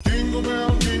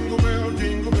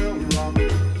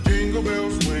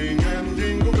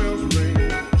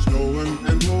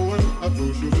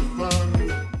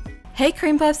Hey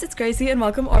Cream Puffs, it's Gracie and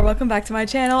welcome back to my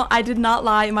channel. I did not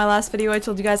lie in my last video. I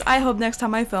told you guys I hope next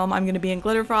time I film I'm going to be in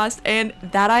Winterfrost, and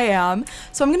that I am.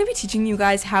 So I'm going to be teaching you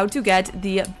guys how to get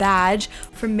the badge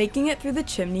for making it through the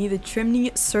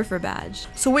chimney surfer badge.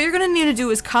 So what you're going to need to do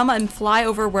is come and fly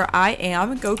over where I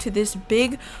am, go to this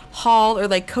big hall or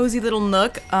like cozy little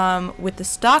nook with the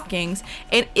stockings,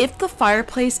 and if the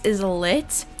fireplace is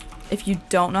lit, if you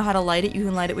don't know how to light it, you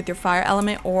can light it with your fire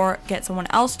element or get someone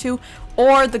else to,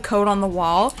 or the code on the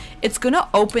wall. It's gonna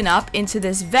open up into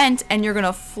this vent and you're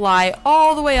gonna fly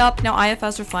all the way up. Now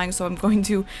IFS are flying, so I'm going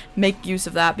to make use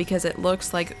of that because it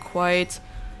looks like quite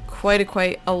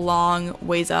a long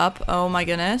ways up. Oh my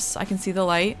goodness, I can see the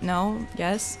light. No,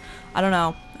 yes, I don't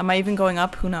know. Am I even going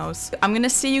up? Who knows? I'm gonna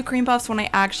see you Cream Puffs when I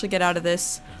actually get out of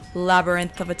this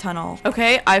labyrinth of a tunnel.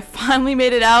 Okay, I finally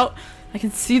made it out. I can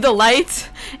see the light,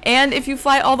 and if you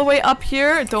fly all the way up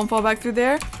here, don't fall back through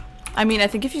there. I mean, I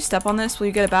think if you step on this, will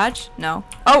you get a badge? No.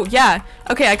 Oh, yeah.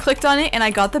 Okay, I clicked on it, and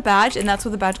I got the badge, and that's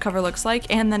what the badge cover looks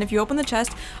like. And then if you open the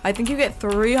chest, I think you get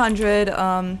 300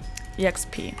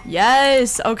 EXP.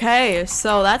 Yes, okay,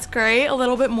 so that's great. A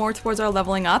little bit more towards our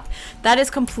leveling up. That is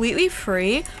completely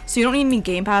free, so you don't need any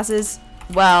game passes.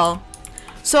 Well,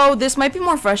 so this might be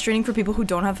more frustrating for people who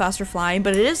don't have faster flying,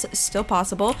 but it is still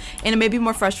possible, and it may be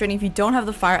more frustrating if you don't have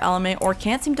the fire element or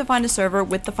can't seem to find a server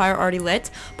with the fire already lit,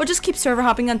 but just keep server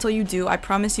hopping until you do. I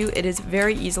promise you it is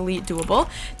very easily doable.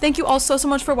 Thank you all so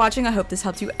much for watching. I hope this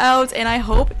helped you out, and I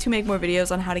hope to make more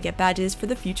videos on how to get badges for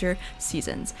the future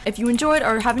seasons. If you enjoyed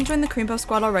or haven't joined the Cream Puff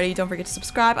squad already, don't forget to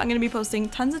subscribe. I'm going to be posting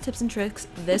tons of tips and tricks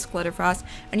this Winterfrost,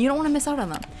 and you don't want to miss out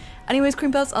on them. Anyways,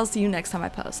 Cream Puffs, I'll see you next time I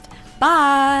post.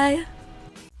 Bye!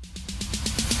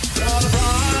 It's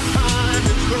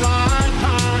the right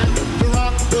time to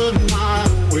rock the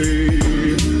night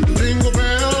away. Jingle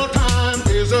bell time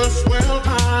is a swell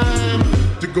time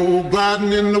to go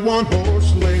gliding in the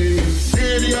one-horse sleigh.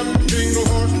 Giddy up.